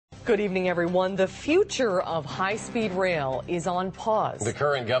Good evening, everyone. The future of high-speed rail is on pause. The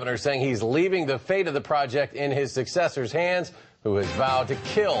current governor saying he's leaving the fate of the project in his successor's hands, who has vowed to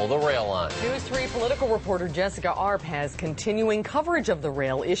kill the rail line. News 3 political reporter Jessica Arp has continuing coverage of the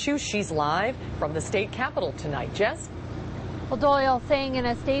rail issue. She's live from the state capitol tonight. Jess? Well, Doyle saying in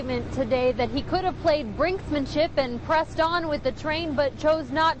a statement today that he could have played brinksmanship and pressed on with the train, but chose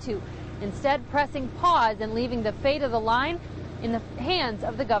not to. Instead, pressing pause and leaving the fate of the line in the hands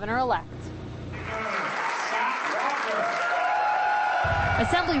of the governor-elect.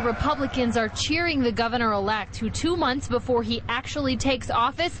 Assembly Republicans are cheering the governor-elect, who 2 months before he actually takes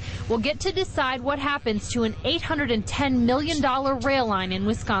office will get to decide what happens to an $810 million rail line in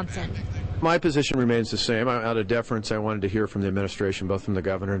Wisconsin. My position remains the same. Out of deference, I wanted to hear from the administration, both from the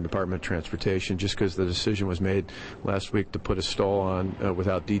governor and Department of Transportation, just because the decision was made last week to put a stall on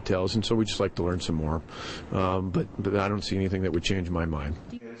without details, and so we'd just like to learn some more. But I don't see anything that would change my mind.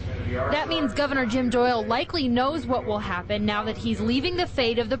 That means Governor Jim Doyle likely knows what will happen now that he's leaving the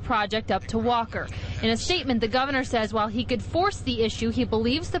fate of the project up to Walker. In a statement, the governor says while he could force the issue, he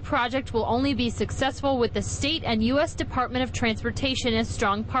believes the project will only be successful with the state and U.S. Department of Transportation as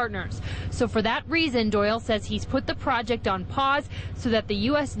strong partners. So for that reason, Doyle says he's put the project on pause so that the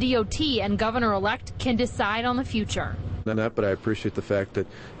U.S. DOT and governor-elect can decide on the future. But I appreciate the fact that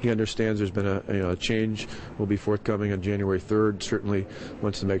he understands there's been a change will be forthcoming on January 3rd. Certainly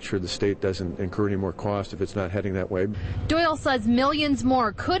wants to make sure the state doesn't incur any more cost if it's not heading that way. Doyle says millions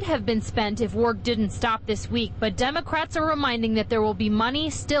more could have been spent if work didn't stop this week, but Democrats are reminding that there will be money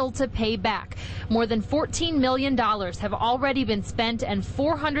still to pay back. More than $14 million have already been spent, and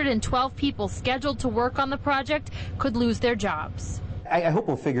 412 people scheduled to work on the project could lose their jobs. I hope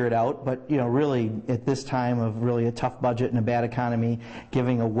we'll figure it out, but really at this time of really a tough budget and a bad economy,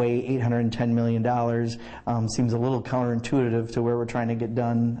 giving away $810 million seems a little counterintuitive to where we're trying to get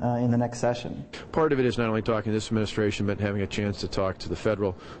done in the next session. Part of it is not only talking to this administration, but having a chance to talk to the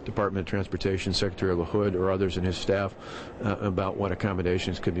federal Department of Transportation, Secretary LaHood, or others in his staff about what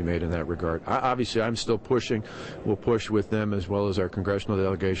accommodations could be made in that regard. Obviously, I'm still pushing. We'll push with them as well as our congressional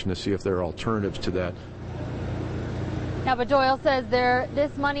delegation to see if there are alternatives to that. Now, but Doyle says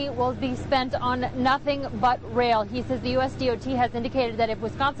this money will be spent on nothing but rail. He says the U.S. DOT has indicated that if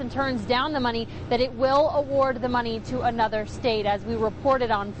Wisconsin turns down the money, that it will award the money to another state. As we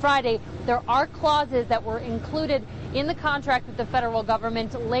reported on Friday, there are clauses that were included in the contract with the federal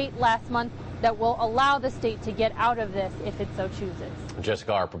government late last month that will allow the state to get out of this if it so chooses.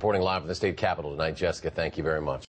 Jessica Arp reporting live from the state capitol tonight. Jessica, thank you very much.